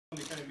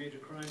Major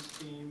Crimes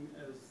Team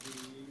as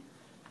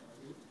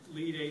the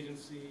lead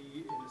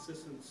agency in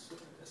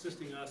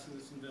assisting us in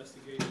this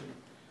investigation.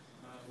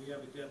 We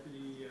have a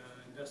deputy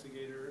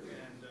investigator,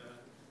 and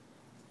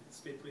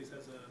State Police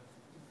has an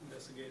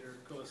investigator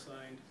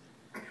co-assigned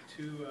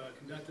to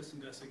conduct this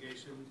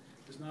investigation.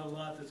 There's not a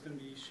lot that's going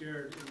to be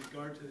shared in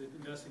regard to the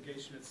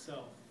investigation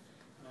itself,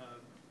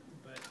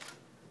 but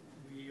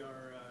we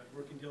are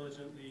working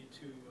diligently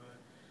to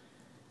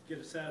get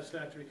a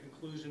satisfactory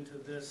conclusion to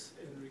this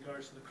in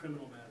regards to the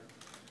criminal matter.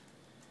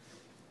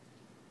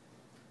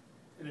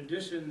 In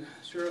addition,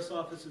 Sheriff's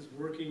Office is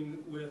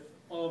working with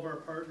all of our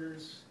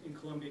partners in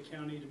Columbia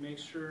County to make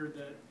sure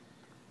that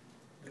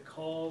the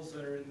calls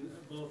that are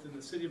both in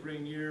the city of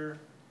Rainier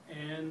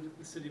and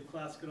the city of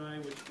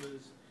Clascanai, which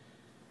was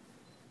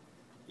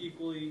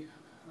equally,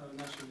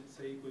 not shouldn't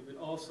say equally, but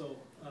also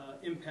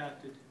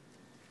impacted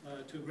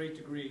to a great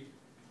degree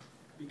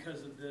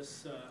because of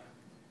this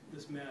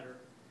this matter.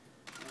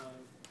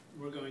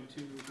 We're going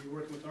to be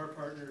working with our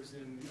partners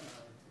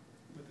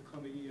with the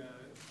Columbia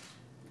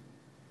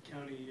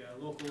County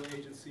local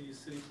agencies,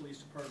 city police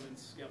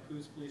departments,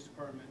 Yapoos Police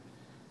Department,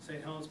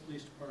 St. Helens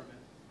Police Department,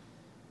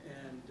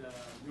 and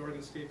the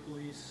Oregon State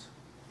Police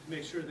to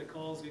make sure that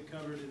calls get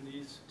covered in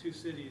these two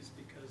cities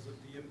because of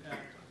the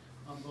impact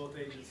on both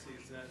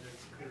agencies that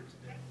has occurred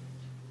today.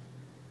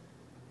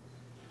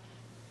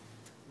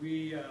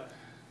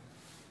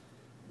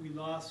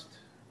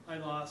 I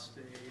lost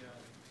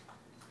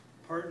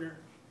a partner.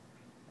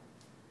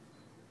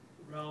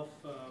 Ralph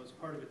was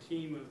part of a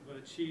team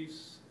of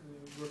chiefs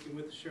working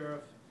with the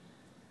sheriff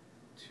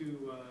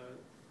to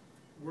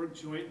work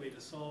jointly to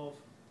solve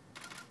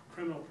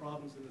criminal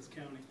problems in this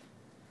county.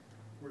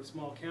 We're a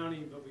small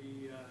county, but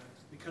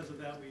because of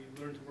that, we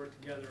learned to work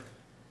together,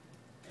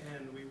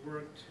 and we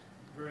worked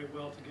very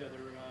well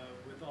together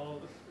with all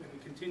of it, and we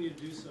continue to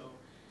do so.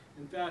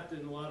 In fact,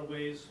 in a lot of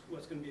ways,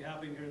 what's going to be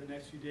happening here in the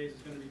next few days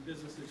is going to be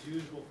business as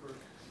usual for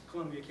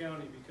Columbia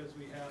County because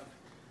we have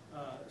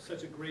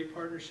such a great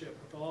partnership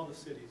with all the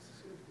cities,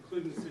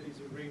 including the cities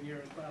of Rainier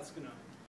and Clascanai.